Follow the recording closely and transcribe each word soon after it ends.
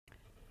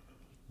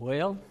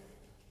Well,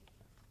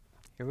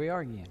 here we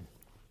are again.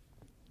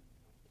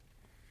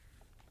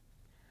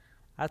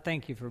 I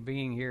thank you for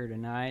being here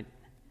tonight.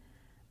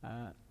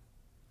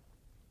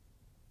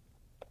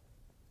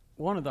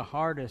 One of the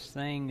hardest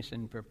things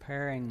in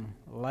preparing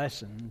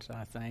lessons,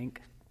 I think,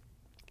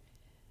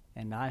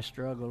 and I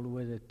struggled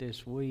with it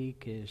this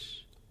week,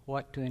 is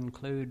what to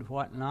include,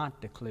 what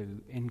not to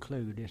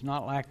include. It's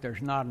not like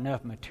there's not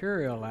enough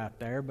material out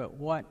there, but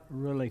what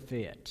really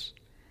fits.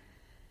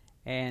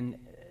 And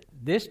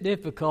this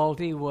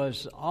difficulty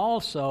was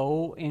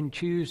also in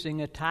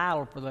choosing a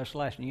title for this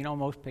lesson. You know,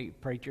 most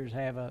preachers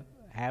have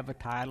a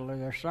title of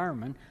their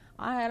sermon.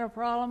 I had a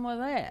problem with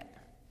that.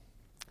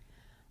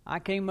 I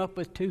came up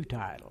with two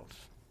titles.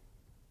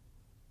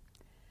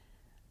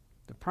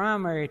 The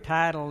primary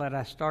title that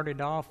I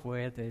started off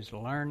with is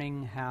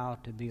Learning How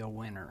to Be a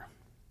Winner.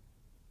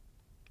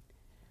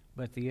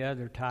 But the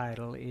other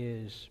title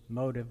is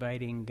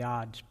Motivating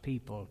God's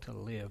People to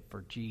Live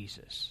for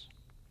Jesus.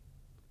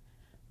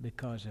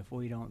 Because if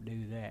we don't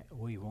do that,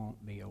 we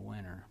won't be a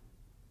winner.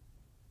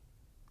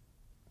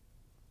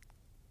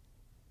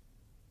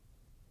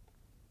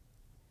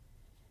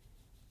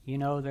 You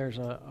know, there's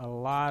a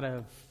lot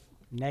of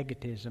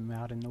negativism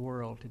out in the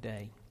world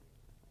today.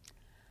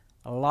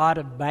 A lot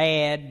of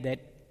bad that,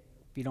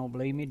 if you don't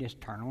believe me, just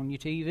turn on your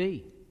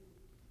TV.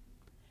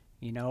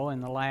 You know,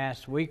 in the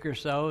last week or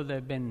so, there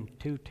have been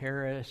 2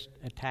 terrorist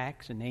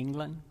attacks in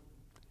England.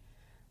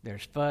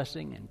 There's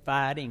fussing and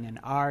fighting and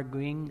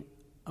arguing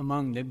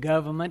among the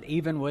government,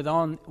 even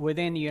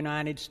within the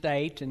United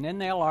States, and then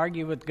they'll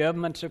argue with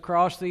governments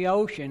across the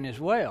ocean as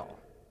well.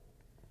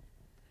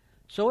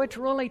 So it's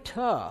really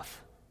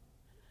tough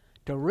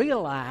to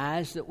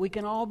realize that we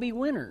can all be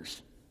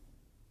winners.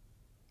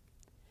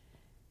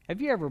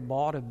 Have you ever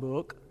bought a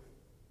book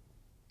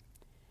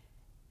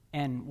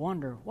and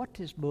wonder, what's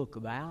this book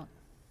about?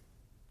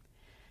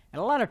 And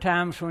a lot of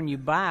times when you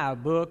buy a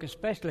book,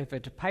 especially if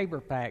it's a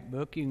paperback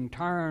book, you can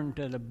turn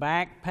to the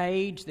back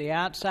page, the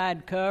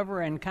outside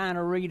cover, and kind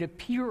of read a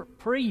pure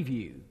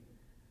preview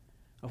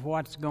of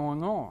what's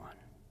going on.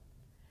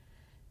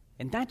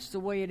 And that's the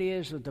way it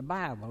is with the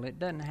Bible. It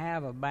doesn't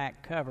have a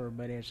back cover,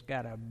 but it's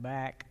got a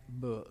back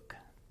book.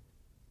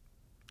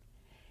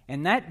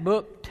 And that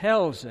book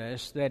tells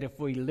us that if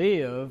we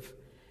live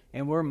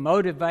and we're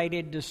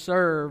motivated to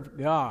serve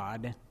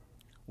God,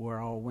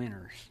 we're all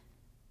winners.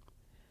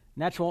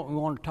 And that's what we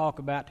want to talk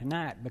about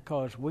tonight,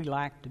 because we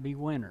like to be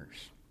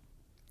winners.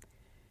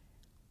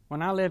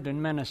 When I lived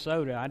in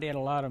Minnesota, I did a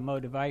lot of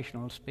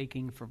motivational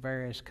speaking for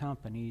various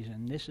companies,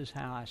 and this is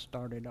how I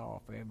started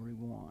off every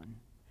one.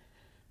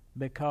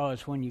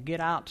 Because when you get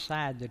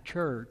outside the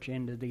church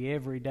into the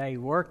everyday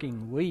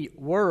working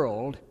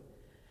world,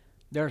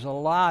 there's a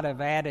lot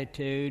of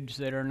attitudes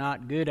that are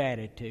not good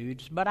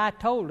attitudes. But I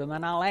told them,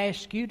 and I'll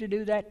ask you to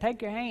do that,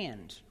 take your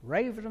hands,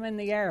 raise them in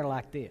the air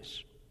like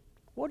this.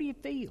 What do you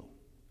feel?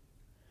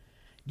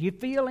 Do you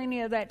feel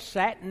any of that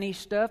satiny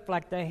stuff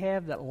like they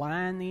have that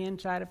line the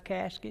inside of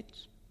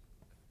caskets?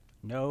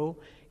 No.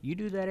 You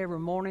do that every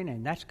morning,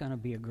 and that's going to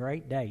be a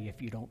great day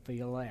if you don't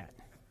feel that.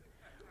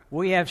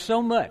 We have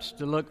so much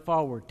to look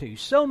forward to,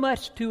 so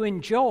much to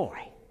enjoy.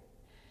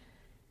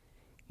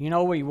 You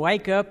know, we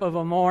wake up of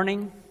a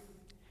morning,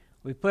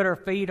 we put our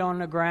feet on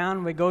the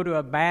ground, we go to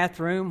a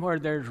bathroom where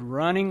there's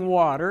running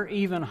water,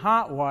 even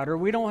hot water.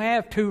 We don't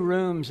have 2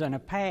 rooms and a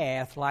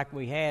bath like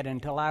we had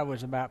until I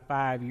was about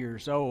 5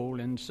 years old,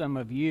 and some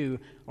of you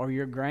or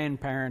your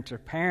grandparents or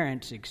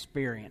parents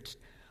experienced.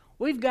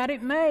 We've got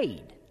it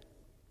made.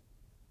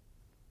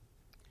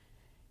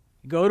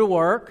 You go to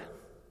work,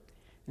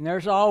 and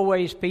there's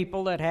always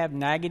people that have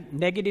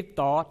negative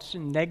thoughts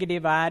and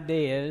negative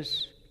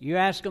ideas. You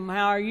ask them,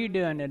 how are you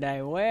doing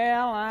today?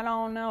 Well, I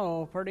don't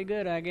know. Pretty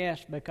good, I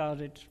guess,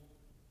 because it's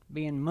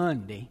being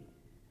Monday.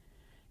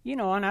 You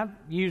know, and I've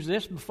used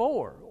this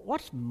before.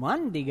 What's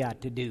Monday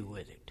got to do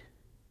with it?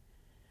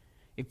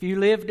 If you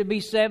live to be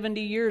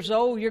 70 years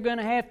old, you're going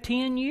to have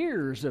 10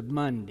 years of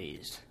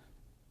Mondays.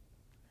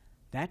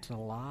 That's a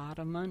lot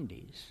of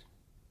Mondays.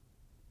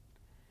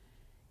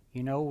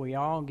 You know, we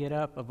all get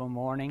up of a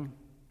morning,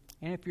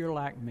 and if you're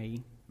like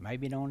me,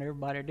 maybe don't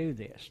everybody do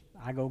this.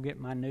 I go get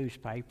my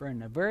newspaper,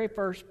 and the very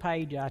first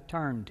page I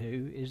turn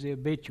to is the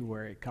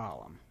obituary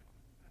column.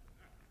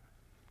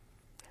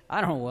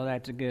 I don't know whether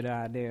that's a good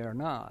idea or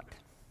not.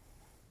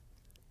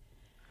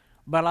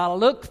 But I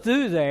look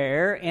through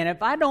there, and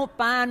if I don't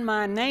find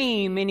my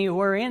name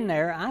anywhere in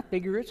there, I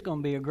figure it's going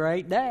to be a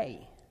great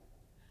day.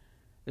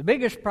 The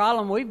biggest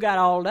problem we've got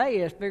all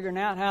day is figuring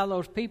out how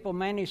those people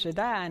manage to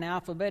die in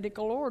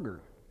alphabetical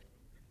order.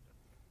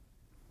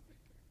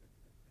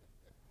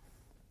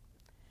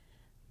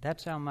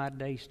 That's how my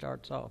day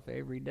starts off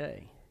every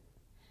day.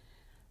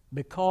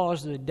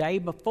 Because the day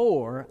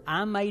before,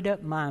 I made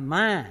up my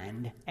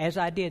mind, as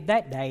I did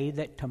that day,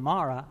 that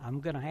tomorrow I'm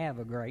going to have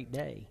a great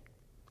day.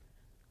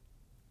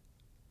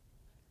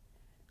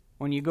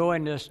 When you go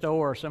into a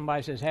store,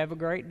 somebody says, have a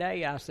great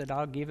day. I said,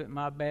 I'll give it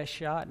my best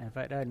shot, and if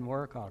that doesn't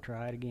work, I'll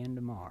try it again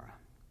tomorrow.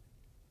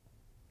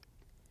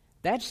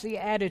 That's the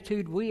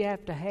attitude we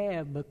have to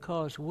have,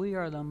 because we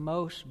are the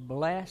most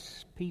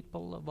blessed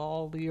people of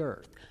all the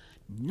earth.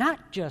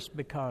 Not just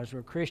because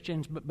we're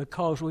Christians, but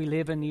because we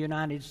live in the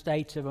United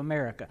States of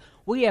America.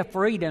 We have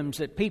freedoms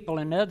that people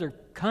in other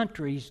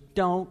countries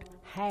don't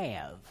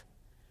have,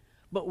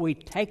 but we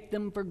take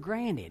them for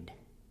granted.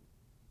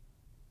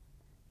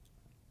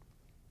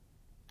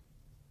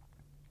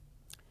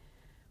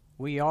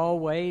 We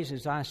always,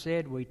 as I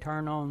said, we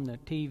turn on the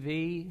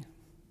TV.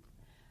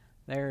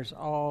 There's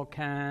all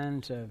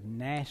kinds of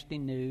nasty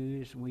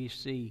news. We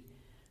see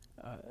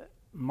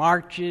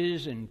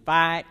marches and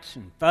fights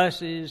and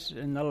fusses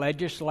in the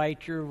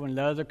legislature when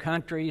the other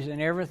countries and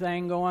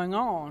everything going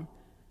on.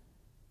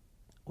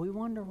 We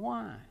wonder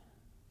why.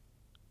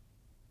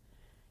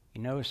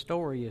 You know, a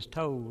story is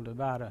told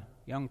about a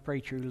young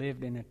preacher who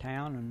lived in a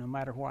town, and no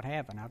matter what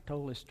happened, I've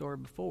told this story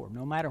before,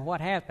 no matter what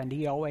happened,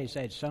 he always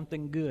had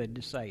something good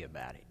to say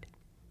about it.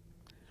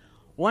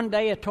 One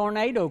day a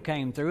tornado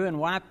came through and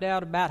wiped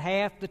out about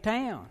half the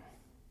town.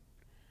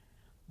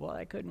 Well,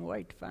 they couldn't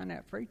wait to find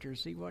that preacher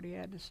to see what he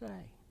had to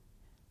say.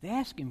 They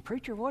asked him,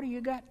 "Preacher, what do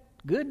you got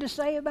good to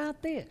say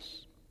about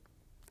this?"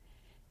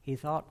 He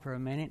thought for a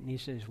minute and he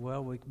says,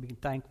 "Well, we can be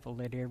thankful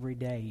that every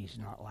day is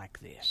not like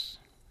this."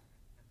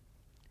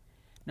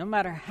 No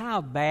matter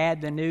how bad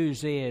the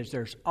news is,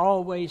 there's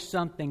always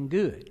something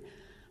good.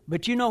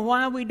 But you know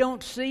why we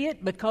don't see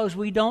it? Because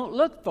we don't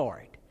look for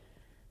it.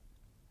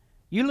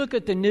 You look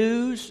at the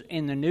news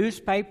in the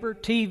newspaper,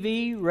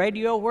 TV,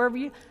 radio,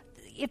 wherever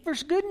if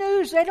there's good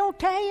news, they don't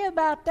tell you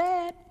about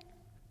that.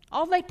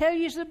 All they tell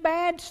you is the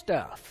bad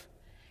stuff.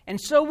 And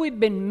so we've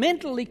been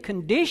mentally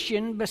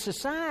conditioned by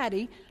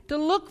society to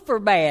look for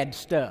bad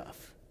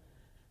stuff.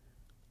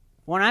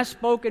 When I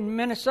spoke in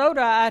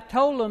Minnesota, I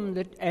told them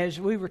that as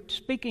we were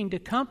speaking to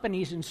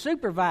companies and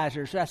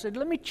supervisors, I said,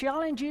 let me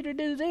challenge you to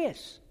do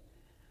this.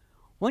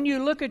 When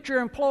you look at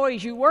your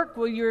employees, you work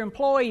with your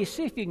employees,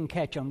 see if you can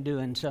catch them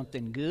doing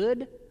something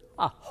good.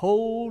 A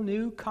whole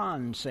new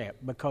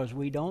concept, because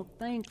we don't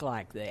think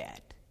like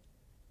that.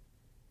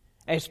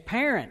 As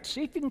parents,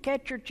 see if you can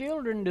catch your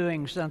children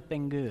doing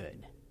something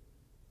good.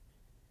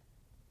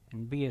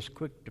 And be as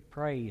quick to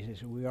praise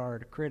as we are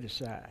to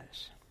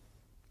criticize.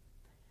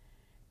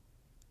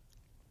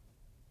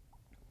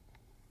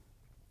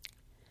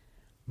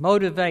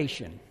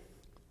 Motivation.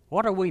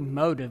 What are we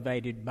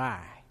motivated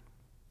by?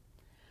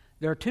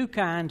 There are two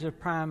kinds of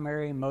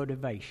primary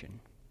motivation: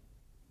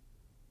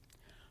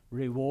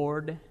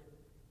 reward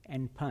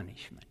and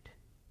punishment.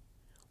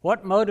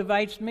 What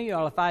motivates me?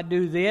 Well, if I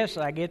do this,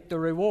 I get the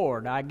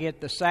reward. I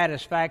get the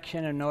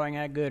satisfaction of knowing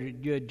I did a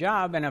good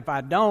job. And if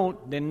I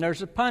don't, then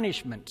there's a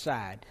punishment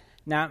side.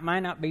 Now, it might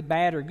not be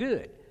bad or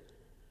good.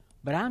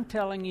 But I'm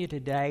telling you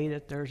today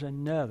that there's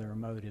another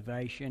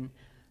motivation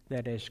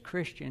that as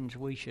Christians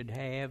we should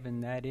have,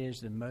 and that is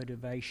the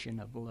motivation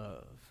of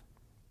love.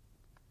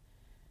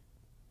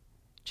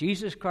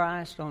 Jesus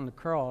Christ on the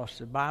cross,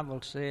 the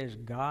Bible says,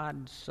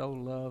 God so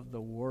loved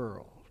the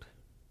world.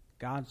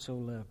 God so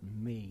loved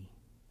me.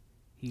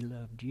 He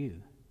loved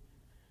you,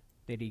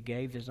 that He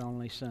gave His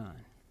only Son.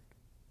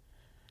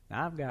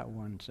 Now, I've got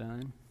one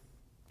son.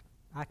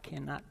 I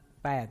cannot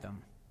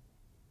fathom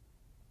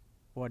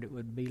what it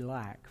would be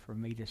like for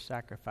me to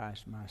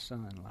sacrifice my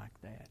son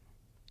like that.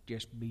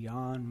 Just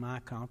beyond my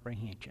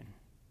comprehension.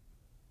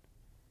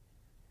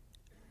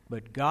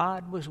 But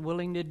God was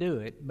willing to do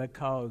it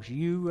because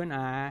you and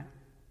I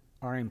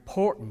are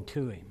important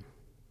to Him.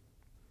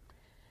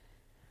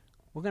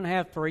 We're going to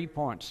have 3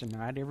 points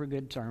tonight. Every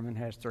good sermon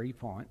has 3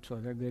 points,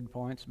 whether they're good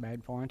points,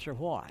 bad points, or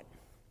what.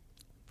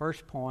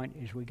 First point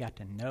is we got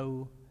to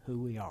know who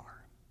we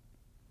are.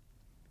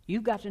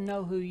 You've got to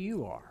know who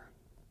you are.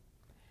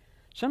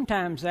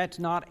 Sometimes that's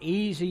not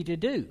easy to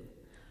do.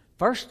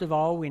 First of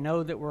all, we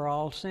know that we're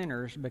all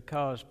sinners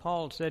because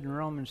Paul said in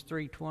Romans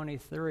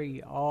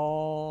 3:23,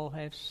 all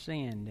have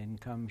sinned and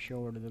come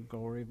short of the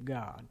glory of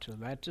God. So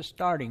that's a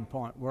starting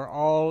point. We're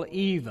all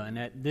even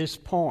at this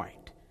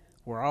point.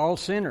 We're all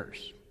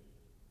sinners.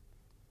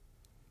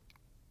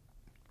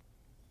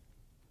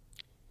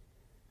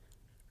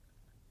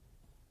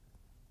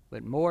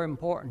 But more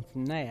important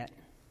than that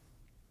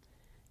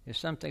is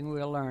something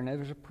we'll learn. There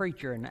was a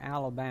preacher in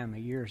Alabama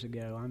years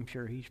ago. I'm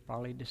sure he's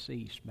probably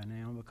deceased by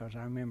now because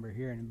I remember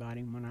hearing about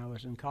him when I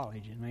was in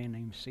college, a man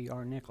named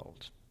C.R.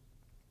 Nichols.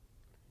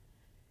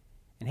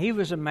 And he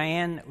was a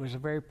man that was a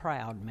very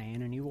proud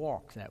man, and he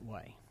walked that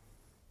way.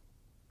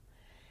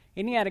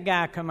 And he had a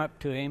guy come up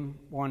to him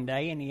one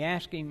day, and he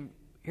asked him,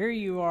 here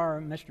you are,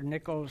 Mr.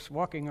 Nichols,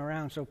 walking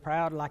around so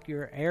proud like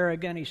you're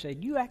arrogant. He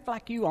said, you act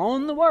like you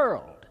own the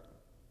world.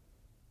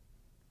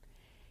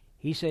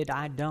 He said,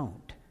 I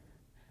don't,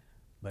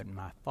 but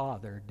my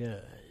Father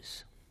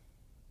does.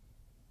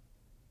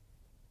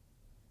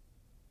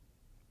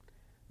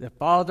 The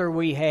Father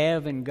we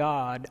have in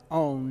God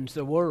owns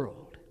the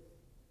world,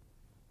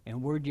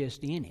 and we're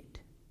just in it.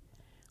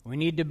 We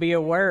need to be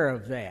aware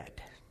of that.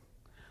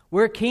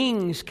 We're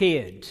king's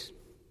kids,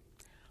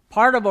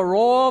 part of a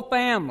royal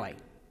family.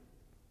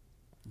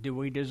 Do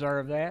we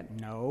deserve that?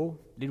 No.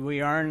 Did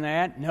we earn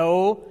that?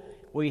 No.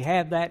 we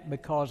have that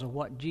because of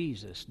what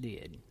Jesus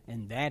did.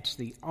 And that's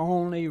the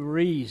only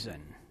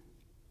reason.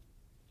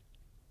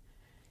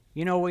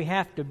 You know, we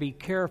have to be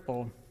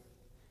careful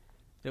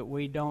that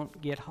we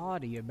don't get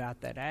haughty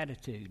about that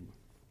attitude.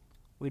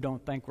 We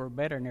don't think we're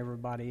better than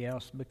everybody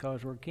else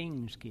because we're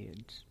king's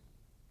kids.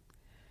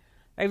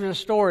 There was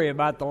a story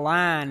about the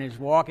lion who's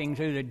walking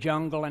through the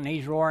jungle and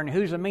he's roaring,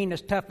 "Who's the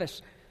meanest,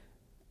 toughest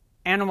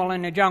animal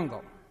in the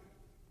jungle?"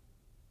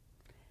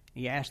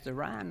 He asked the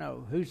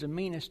rhino, "Who's the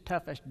meanest,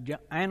 toughest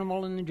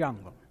animal in the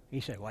jungle?" He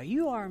said, "Well,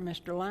 you are,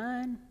 Mr.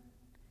 Lion."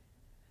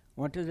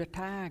 Went to the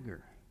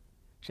tiger.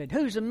 Said,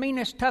 "Who's the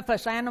meanest,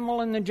 toughest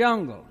animal in the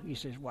jungle?" He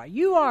says, "Why,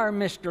 you are,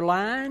 Mr.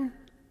 Lion."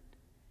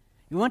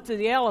 He went to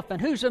the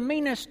elephant. "Who's the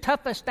meanest,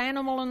 toughest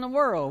animal in the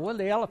world?" Well,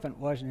 the elephant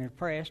wasn't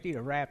impressed. He'd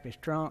have wrapped his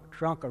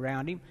trunk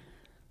around him,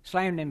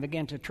 slammed him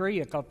against a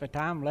tree a couple of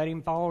times, let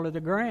him fall to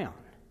the ground.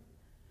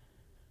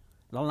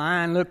 The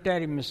lion looked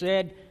at him and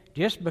said,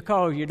 "Just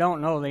because you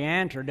don't know the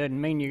answer doesn't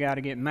mean you got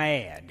to get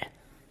mad."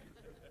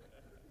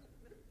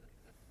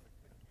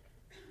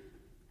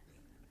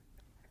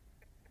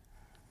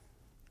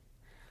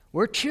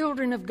 We're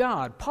children of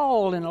God.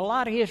 Paul, in a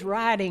lot of his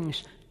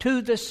writings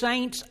to the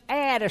saints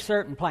at a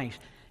certain place.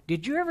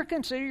 Did you ever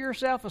consider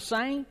yourself a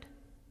saint?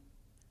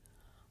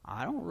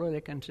 I don't really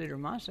consider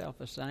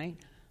myself a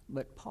saint,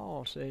 but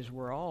Paul says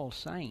we're all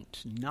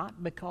saints,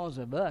 not because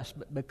of us,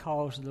 but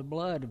because of the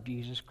blood of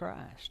Jesus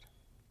Christ.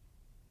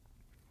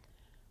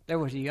 There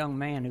was a young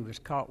man who was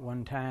caught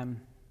one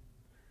time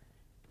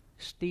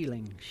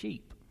stealing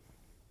sheep.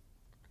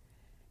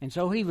 And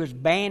so he was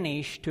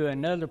banished to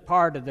another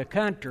part of the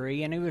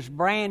country, and he was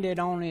branded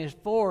on his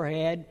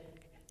forehead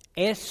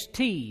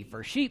ST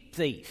for sheep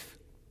thief.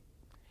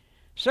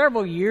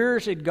 Several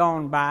years had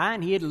gone by,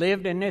 and he had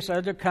lived in this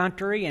other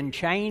country and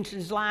changed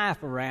his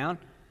life around.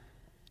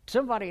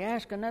 Somebody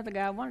asked another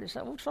guy, "Well,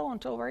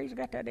 so-and-so over, he's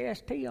got that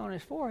ST on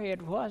his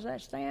forehead. What does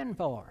that stand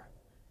for?"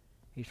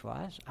 He said,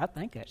 "Well, I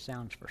think that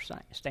stands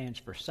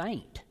for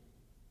saint."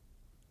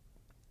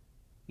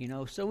 You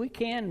know, so we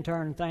can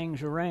turn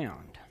things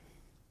around.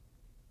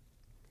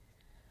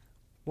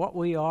 What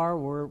we are,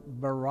 we're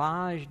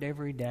barraged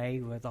every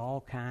day with all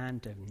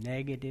kinds of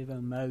negative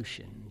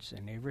emotions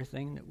and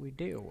everything that we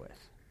deal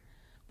with.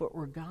 But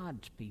we're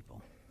God's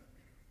people.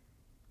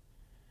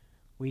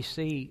 We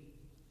see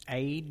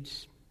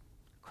AIDS,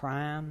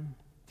 crime,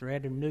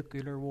 threat of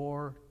nuclear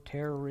war,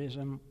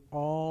 terrorism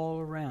all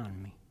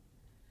around me.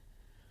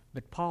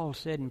 But Paul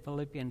said in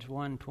Philippians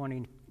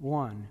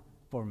 1:21,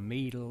 "For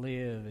me to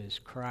live is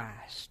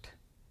Christ."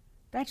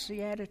 That's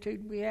the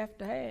attitude we have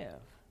to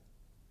have.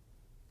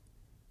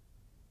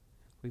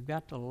 We've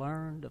got to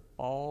learn to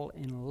fall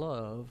in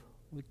love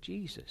with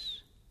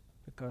Jesus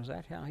because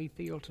that's how he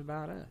feels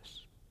about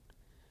us.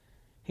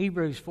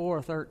 Hebrews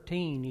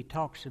 4:13, he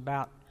talks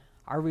about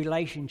our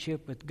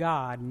relationship with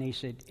God, and he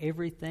said,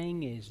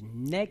 everything is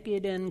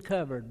naked and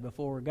covered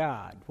before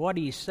God. What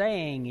he's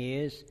saying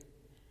is,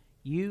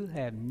 you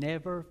have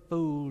never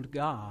fooled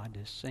God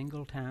a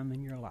single time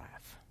in your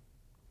life.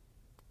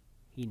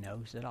 He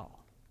knows it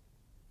all.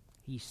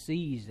 He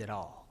sees it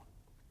all.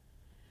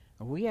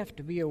 We have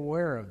to be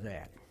aware of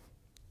that.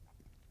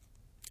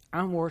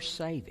 I'm worth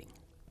saving.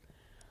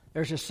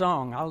 There's a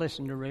song. I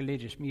listen to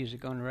religious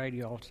music on the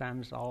radio all the time.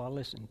 That's all I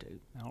listen to.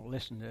 I don't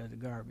listen to other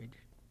garbage.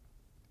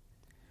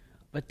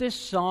 But this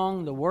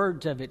song, the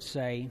words of it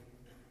say,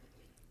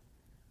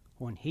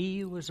 when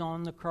he was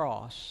on the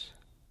cross,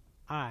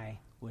 I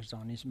was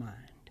on his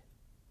mind.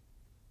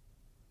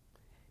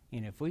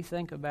 And if we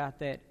think about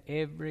that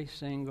every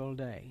single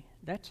day,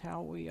 that's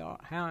how we are,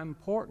 how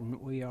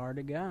important we are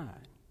to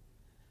God.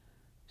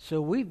 So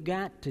we've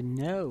got to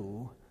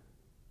know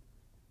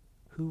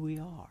who we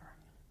are.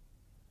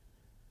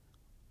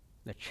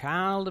 The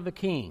child of a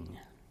king.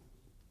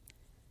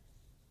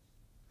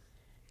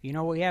 You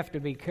know, we have to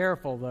be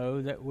careful, though,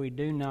 that we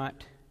do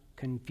not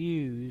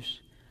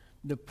confuse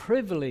the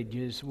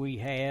privileges we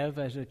have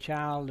as a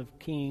child of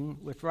king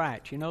with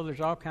rights. You know, there's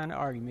all kind of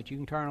arguments. You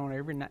can turn on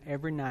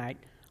every night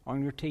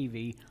on your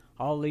TV,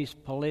 all these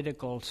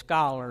political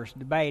scholars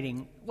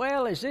debating,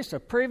 well, is this a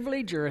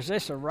privilege or is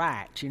this a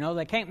right? You know,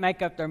 they can't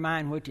make up their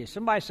mind which is.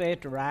 Somebody say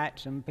it's a right,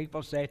 some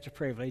people say it's a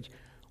privilege,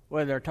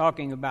 whether they're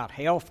talking about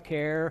health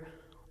care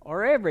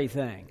or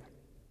everything.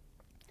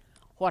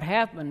 What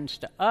happens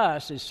to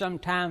us is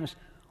sometimes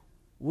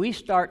we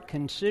start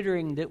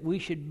considering that we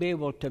should be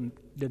able to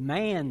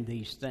demand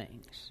these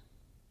things.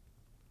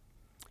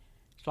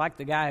 It's like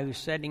the guy who's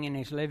sitting in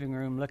his living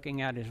room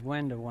looking out his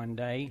window one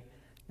day.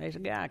 There's a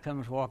guy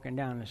comes walking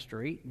down the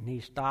street, and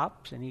he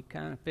stops, and he's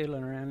kind of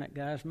fiddling around that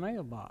guy's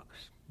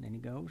mailbox. Then he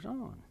goes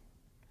on.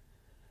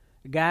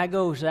 The guy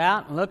goes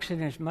out and looks in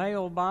his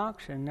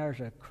mailbox, and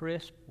there's a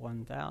crisp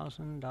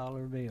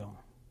 $1,000 bill.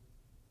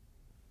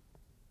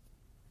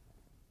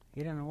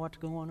 He doesn't know what's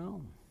going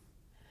on.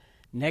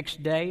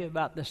 Next day,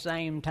 about the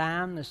same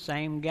time, the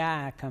same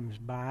guy comes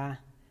by,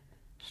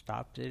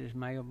 stops at his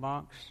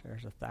mailbox,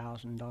 there's a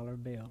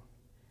 $1,000 bill.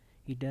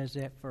 He does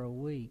that for a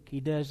week. He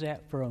does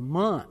that for a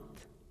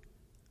month.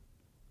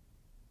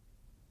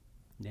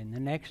 Then the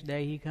next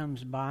day he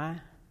comes by,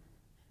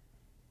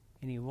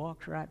 and he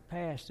walks right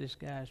past this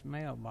guy's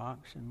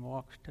mailbox and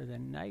walks to the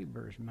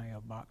neighbor's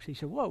mailbox. He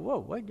said, whoa,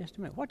 wait just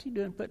a minute. What's he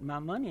doing putting my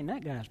money in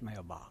that guy's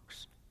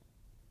mailbox?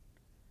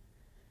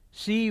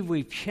 See,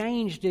 we've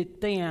changed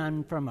it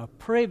then from a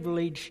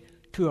privilege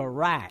to a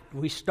right.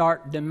 We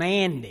start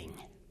demanding.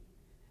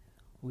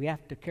 We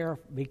have to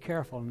be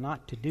careful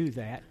not to do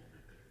that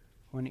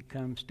when it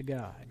comes to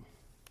God.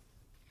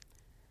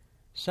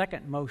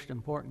 Second most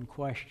important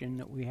question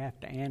that we have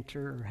to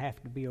answer or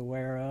have to be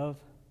aware of: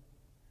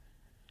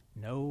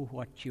 know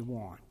what you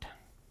want.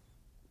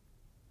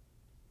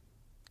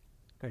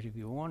 Because if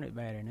you want it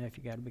bad enough,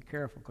 you got to be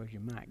careful, because you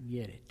might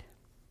get it.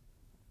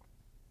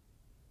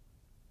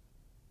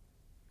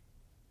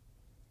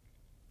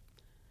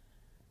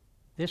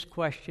 This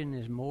question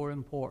is more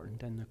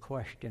important than the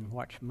question,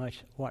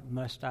 what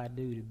must I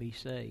do to be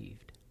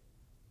saved?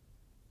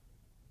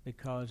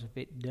 Because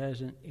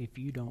if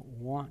you don't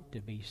want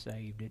to be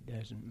saved, it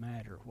doesn't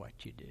matter what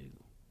you do.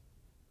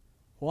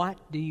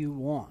 What do you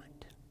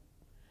want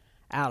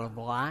out of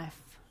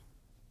life,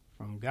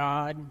 from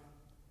God?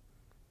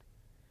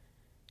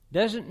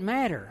 Doesn't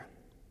matter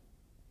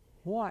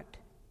what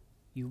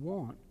you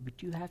want,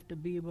 but you have to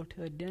be able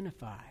to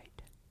identify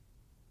it.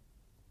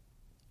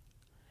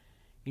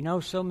 You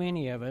know, so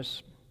many of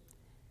us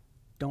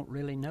don't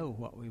really know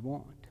what we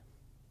want.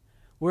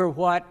 We're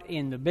what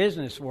in the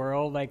business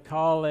world they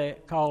call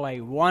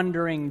a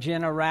wandering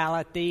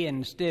generality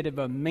instead of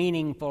a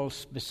meaningful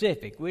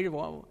specific.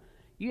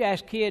 You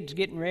ask kids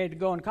getting ready to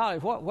go in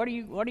college, what are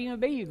you going to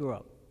be? You grow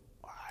up.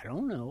 I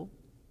don't know.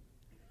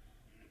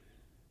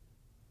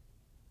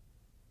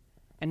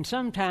 And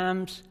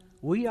sometimes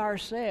we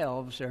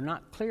ourselves are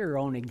not clear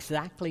on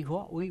exactly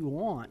what we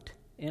want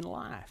in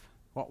life,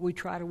 what we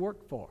try to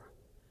work for.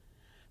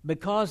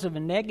 Because of a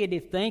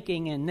negative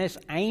thinking and this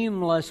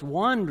aimless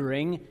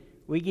wandering,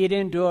 we get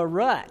into a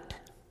rut.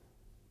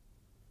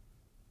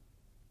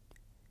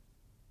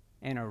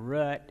 And a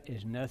rut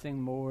is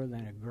nothing more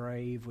than a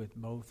grave with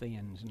both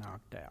ends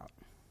knocked out.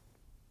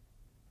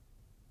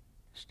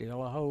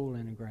 Still a hole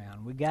in the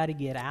ground. We got to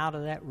get out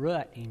of that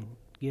rut and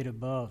get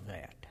above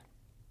that.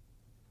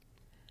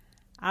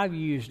 I've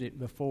used it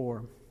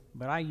before,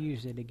 but I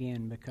use it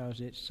again because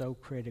it's so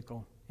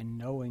critical in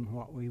knowing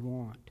what we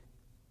want.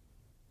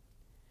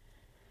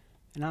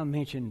 And I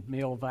mentioned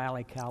Mill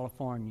Valley,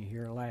 California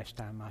here last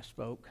time I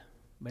spoke,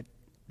 but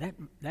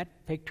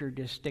that picture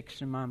just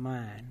sticks in my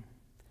mind.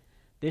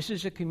 This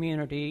is a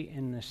community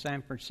in the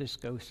San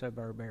Francisco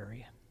suburb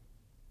area.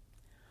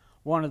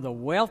 One of the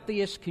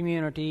wealthiest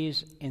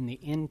communities in the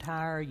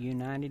entire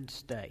United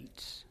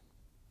States.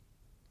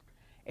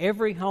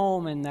 Every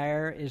home in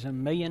there is $1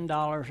 million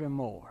or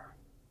more.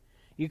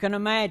 You can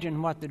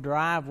imagine what the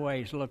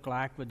driveways look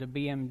like with the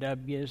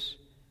BMWs,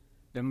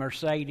 the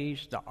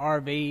Mercedes, the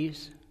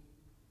RVs.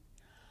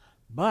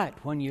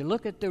 But when you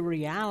look at the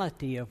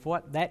reality of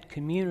what that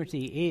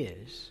community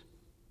is,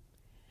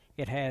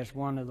 it has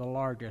one of the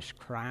largest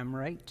crime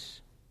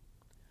rates,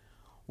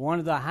 one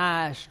of the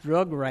highest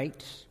drug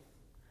rates,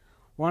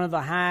 one of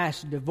the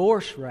highest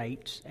divorce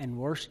rates, and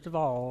worst of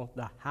all,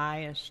 the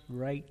highest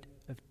rate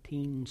of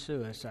teen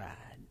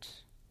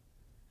suicides.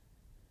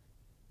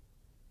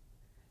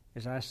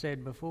 As I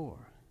said before,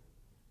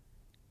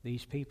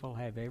 these people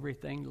have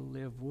everything to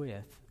live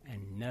with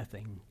and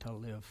nothing to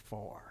live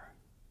for.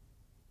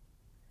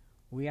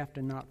 We have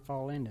to not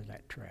fall into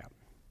that trap.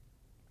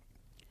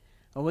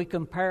 Well, we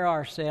compare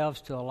ourselves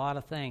to a lot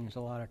of things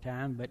a lot of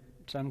time, but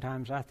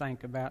sometimes I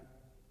think about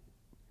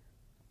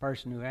the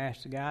person who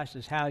asked the guy,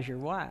 says, how's your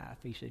wife?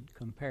 He said,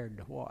 compared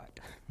to what?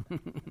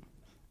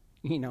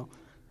 You know,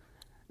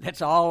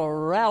 that's all a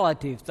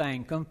relative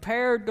thing.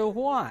 Compared to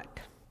what?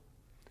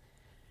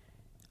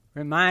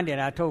 Reminded,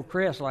 I told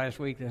Chris last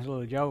week this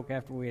little joke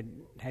after we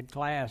had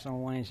class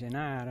on Wednesday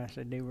night. I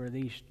said there were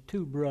these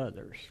two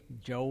brothers,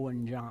 Joe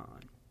and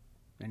John.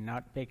 And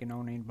not picking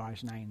on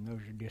anybody's name.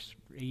 Those are just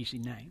easy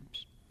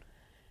names.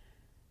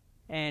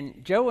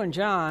 And Joe and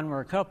John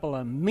were a couple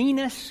of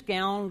meanest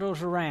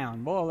scoundrels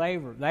around. Boy,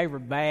 they were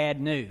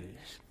bad news.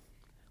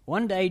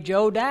 One day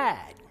Joe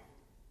died.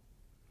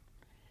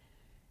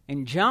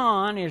 And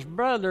John, his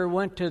brother,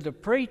 went to the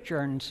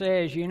preacher and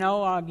says, you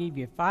know, I'll give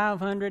you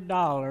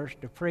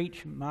 $500 to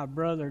preach my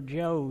brother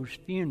Joe's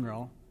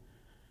funeral.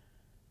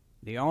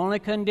 The only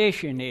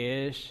condition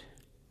is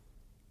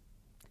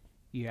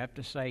you have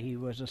to say he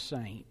was a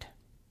saint.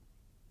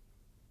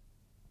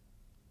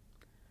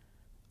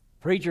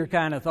 Preacher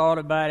kind of thought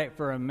about it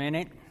for a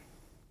minute.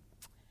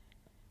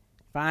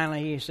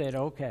 Finally, he said,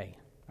 okay,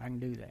 I can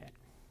do that.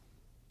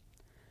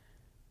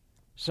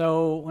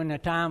 So when the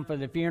time for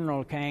the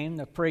funeral came,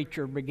 the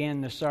preacher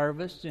began the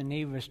service, and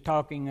he was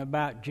talking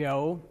about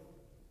Joe.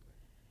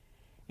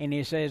 And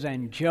he says,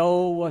 and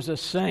Joe was a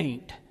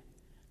saint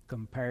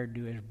compared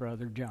to his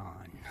brother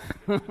John.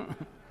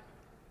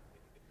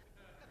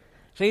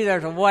 See,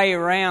 there's a way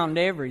around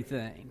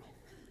everything.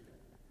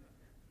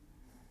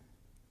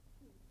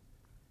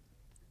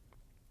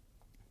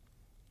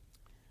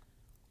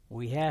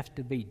 We have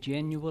to be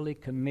genuinely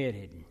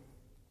committed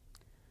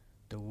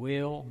the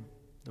will,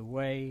 the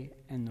way,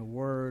 and the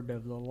word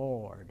of the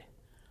Lord.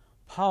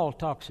 Paul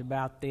talks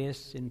about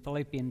this in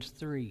Philippians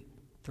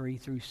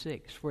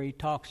 3:3-6, where he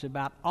talks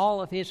about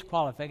all of his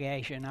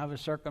qualification. I was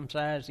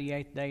circumcised the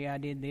 8th day, I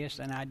did this,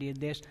 and I did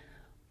this.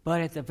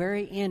 But at the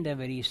very end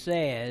of it, he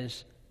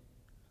says,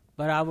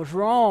 but I was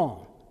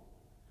wrong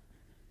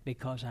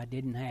because I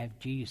didn't have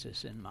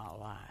Jesus in my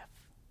life.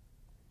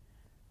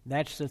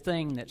 That's the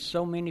thing that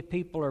so many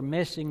people are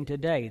missing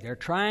today. They're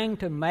trying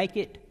to make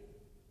it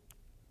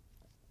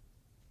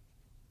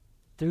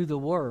through the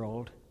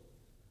world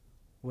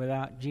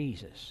without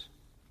Jesus.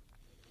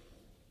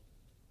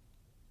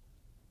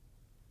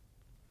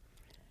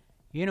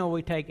 You know,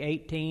 we take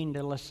 18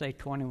 to, let's say,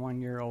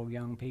 21-year-old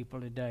young people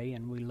today,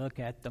 and we look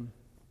at them.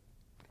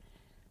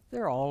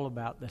 They're all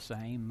about the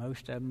same.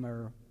 Most of them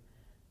are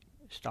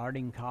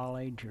starting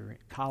college or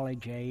at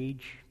college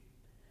age.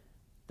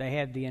 They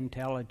have the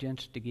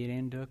intelligence to get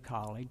into a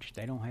college.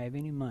 They don't have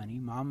any money.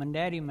 Mom and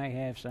Daddy may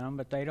have some,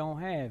 but they don't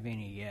have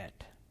any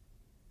yet.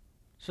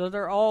 So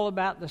they're all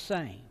about the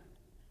same.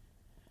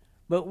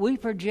 But we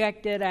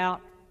project it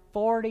out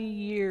 40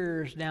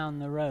 years down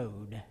the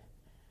road,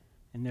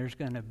 and there's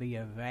going to be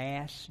a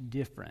vast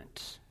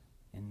difference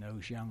in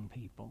those young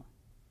people.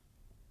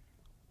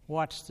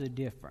 What's the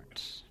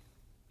difference?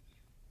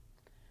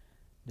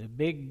 The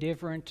big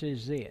difference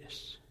is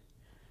this.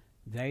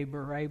 They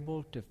were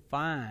able to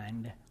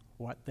find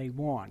what they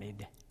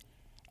wanted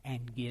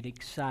and get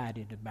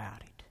excited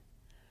about it.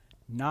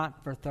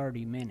 Not for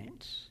 30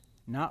 minutes,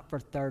 not for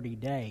 30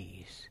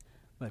 days,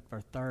 but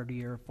for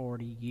 30 or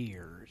 40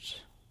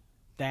 years.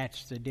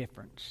 That's the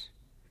difference.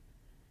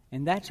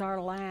 And that's our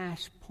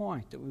last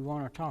point that we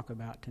want to talk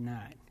about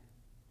tonight.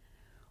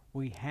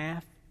 We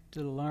have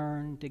to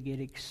learn to get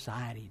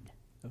excited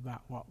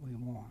about what we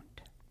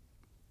want.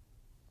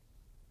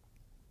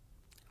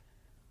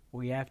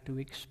 We have to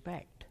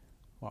expect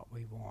what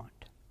we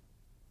want.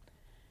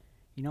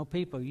 You know,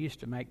 people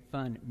used to make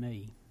fun at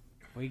me.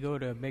 We go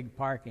to a big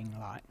parking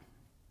lot,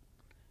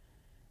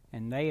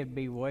 and they'd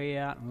be way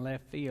out in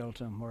left field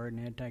somewhere, and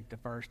they'd take the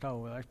first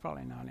hole. Well, there's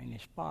probably not any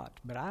spots,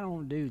 but I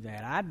don't do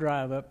that. I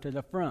drive up to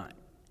the front,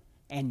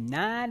 and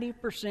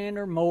 90%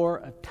 or more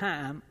of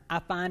time, I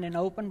find an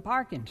open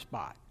parking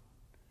spot.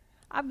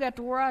 I've got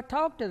to where I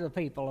talk to the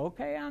people.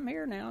 Okay, I'm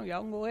here now.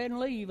 Y'all can go ahead and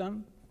leave.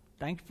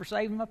 Thanks for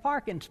saving my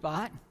parking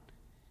spot.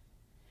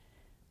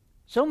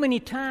 So many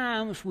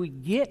times we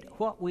get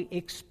what we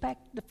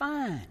expect to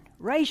find.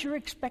 Raise your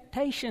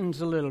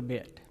expectations a little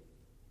bit.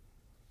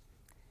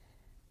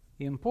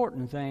 The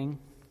important thing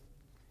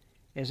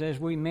is, as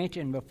we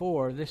mentioned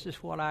before, this is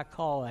what I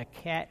call a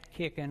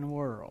cat-kicking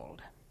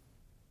world.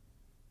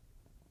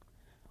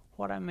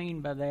 What I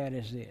mean by that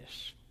is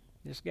this.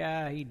 This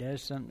guy, he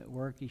does something at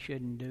work he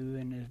shouldn't do,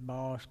 and his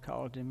boss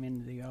calls him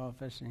into the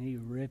office, and he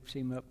rips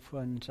him up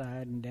one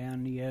side and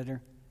down the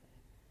other.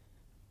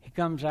 He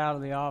comes out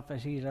of the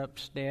office, he's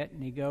upset,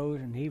 and he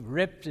goes and he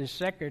rips his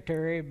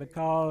secretary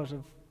because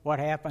of what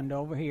happened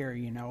over here,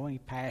 you know, and he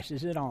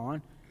passes it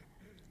on.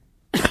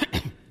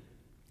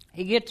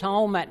 He gets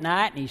home at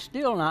night, and he's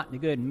still not in a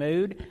good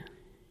mood.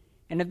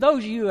 And if those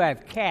of you who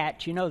have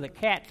cats, you know that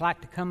cats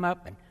like to come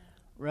up and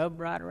rub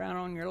right around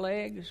on your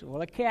legs.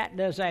 Well, a cat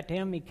does that to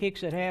him. He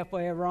kicks it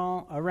halfway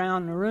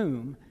around the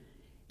room,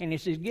 and he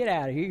says, get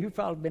out of here. You've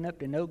probably been up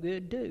to no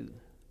good, too.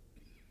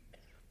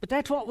 But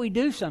that's what we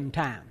do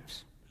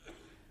sometimes.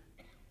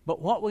 But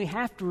what we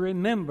have to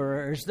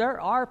remember is there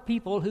are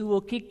people who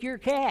will kick your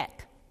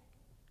cat.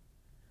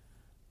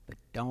 But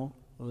don't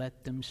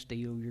let them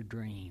steal your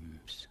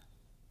dreams.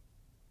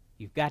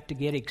 You've got to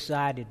get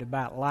excited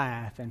about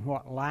life and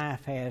what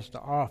life has to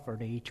offer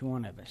to each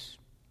one of us.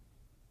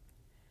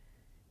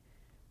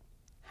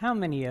 How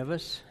many of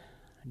us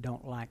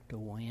don't like to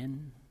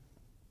win?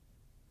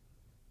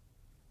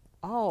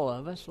 All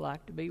of us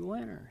like to be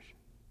winners.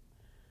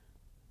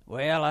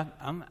 Well,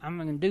 I'm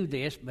going to do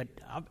this, but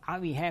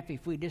I'll be happy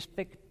if we just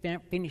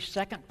finish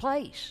second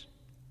place.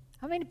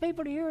 How many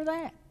people do you hear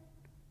that?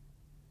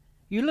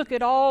 You look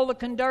at all the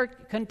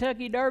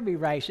Kentucky Derby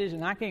races,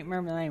 and I can't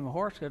remember the name of the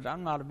horse because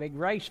I'm not a big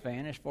race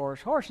fan as far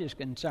as horses is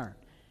concerned.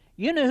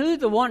 You know who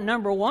the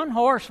number one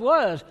horse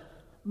was,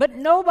 but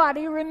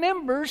nobody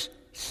remembers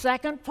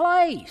second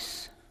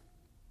place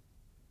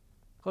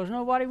because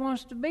nobody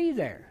wants to be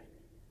there.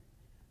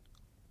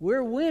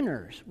 We're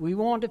winners. We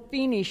want to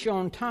finish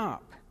on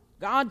top.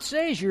 God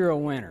says you're a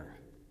winner.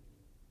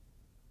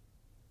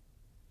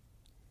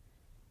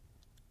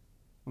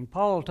 When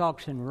Paul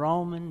talks in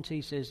Romans,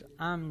 he says,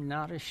 I'm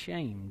not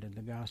ashamed of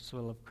the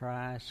gospel of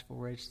Christ,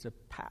 for it's the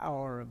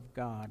power of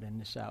God in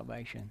the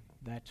salvation.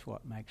 That's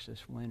what makes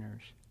us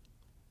winners.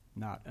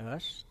 Not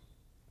us.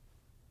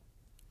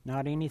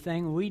 Not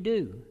anything we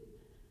do.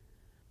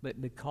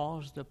 But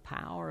because the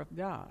power of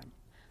God.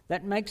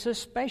 That makes us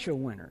special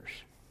winners.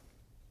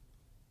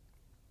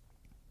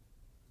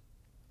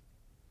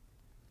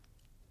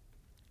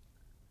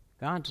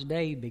 God's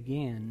day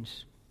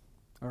begins,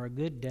 or a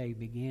good day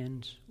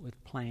begins, with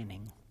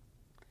planning.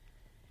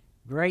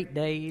 Great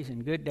days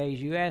and good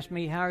days. You ask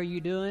me, how are you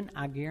doing?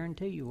 I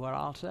guarantee you what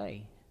I'll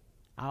say.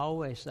 I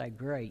always say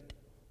great.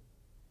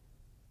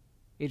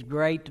 It's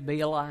great to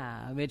be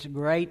alive. It's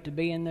great to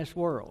be in this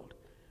world.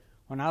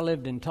 When I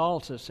lived in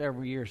Tulsa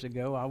several years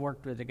ago, I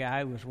worked with a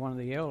guy who was one of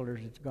the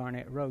elders at the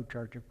Garnett Road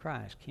Church of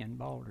Christ, Ken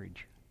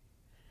Baldridge.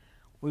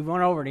 We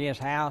went over to his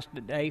house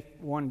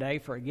one day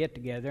for a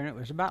get-together, and it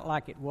was about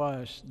like it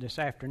was this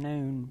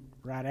afternoon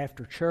right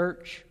after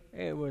church.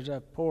 It was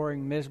a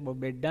pouring, miserable.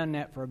 We'd done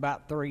that for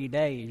about 3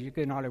 days. You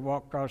couldn't hardly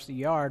walk across the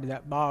yard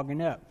without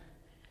bogging up.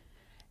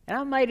 And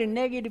I made a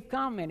negative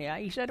comment.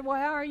 He said, well,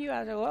 how are you?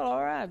 I said, well,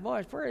 all right, boy,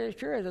 it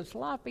sure is a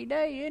sloppy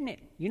day, isn't it?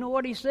 You know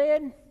what he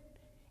said?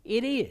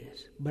 It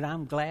is, but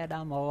I'm glad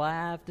I'm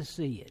alive to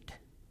see it.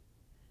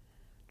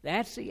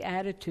 That's the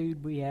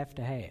attitude we have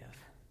to have.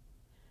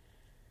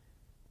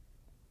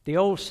 The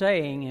old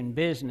saying in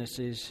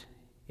businesses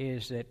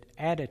is that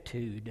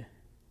attitude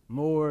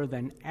more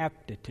than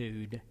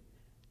aptitude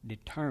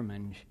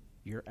determines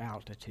your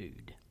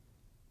altitude.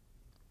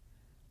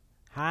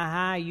 How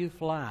high you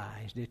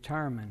fly is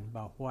determined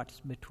by what's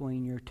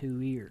between your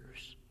two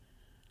ears.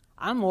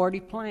 I'm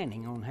already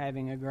planning on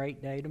having a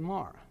great day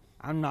tomorrow.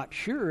 I'm not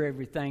sure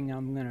everything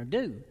I'm going to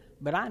do,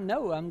 but I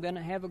know I'm going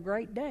to have a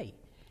great day.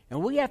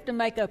 And we have to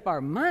make up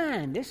our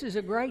mind, this is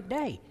a great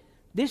day.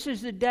 This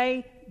is the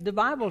day the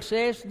Bible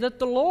says that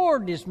the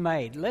Lord is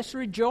made. Let's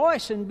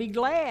rejoice and be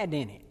glad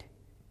in it.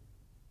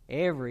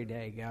 Every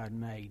day God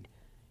made,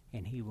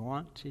 and He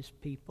wants His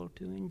people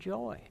to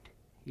enjoy it.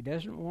 He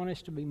doesn't want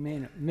us to be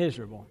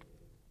miserable.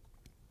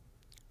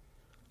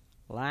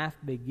 Life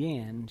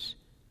begins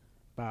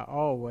by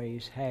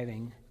always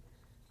having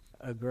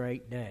a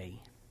great day.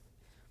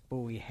 But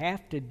we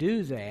have to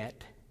do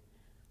that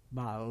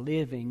by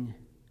living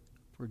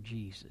for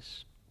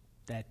Jesus.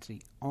 That's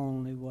the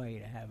only way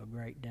to have a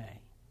great day.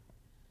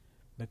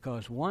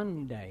 Because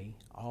one day,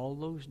 all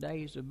those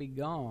days will be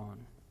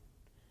gone.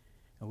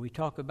 And we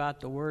talk about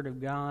the Word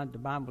of God. The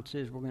Bible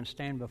says we're going to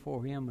stand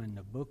before Him and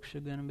the books are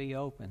going to be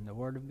open. The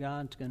Word of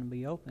God's going to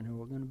be open and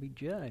we're going to be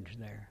judged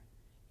there.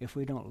 If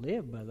we don't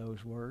live by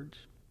those words,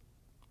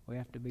 we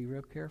have to be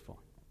real careful.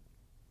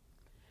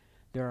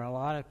 There are a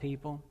lot of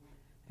people,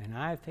 and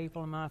I have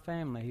people in my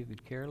family who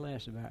could care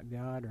less about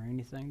God or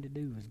anything to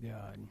do with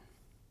God.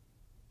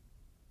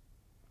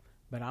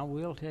 But I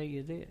will tell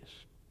you this,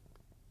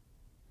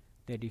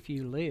 that if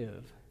you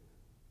live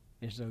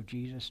as though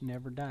Jesus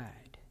never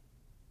died,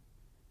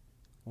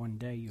 one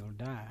day you'll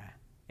die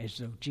as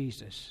though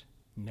Jesus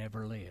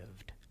never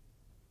lived.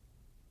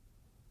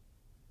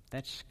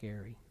 That's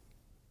scary.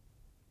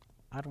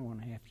 I don't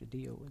want to have to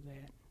deal with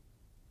that,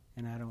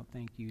 and I don't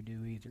think you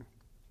do either.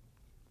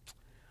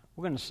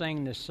 We're going to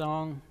sing this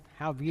song,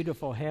 How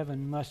Beautiful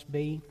Heaven Must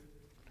Be.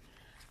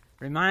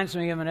 Reminds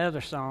me of another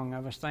song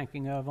I was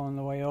thinking of on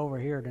the way over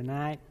here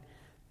tonight.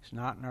 It's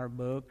not in our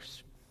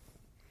books,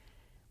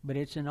 but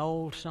it's an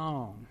old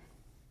song.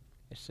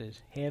 It says,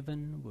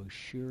 heaven will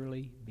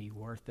surely be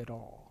worth it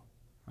all.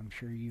 I'm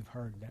sure you've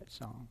heard that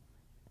song.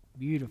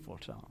 Beautiful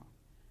song.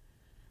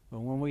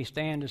 But when we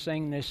stand to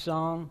sing this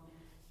song,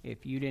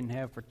 if you didn't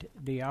have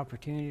the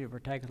opportunity to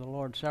partake of the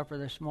Lord's Supper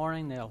this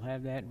morning, they'll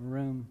have that in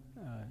room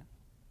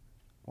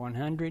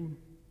 100.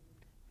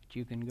 That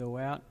you can go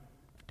out,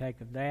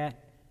 partake of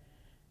that.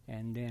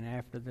 And then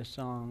after the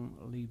song,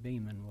 Lee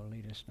Beeman will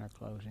lead us in our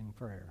closing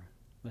prayer.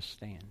 Let's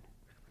stand.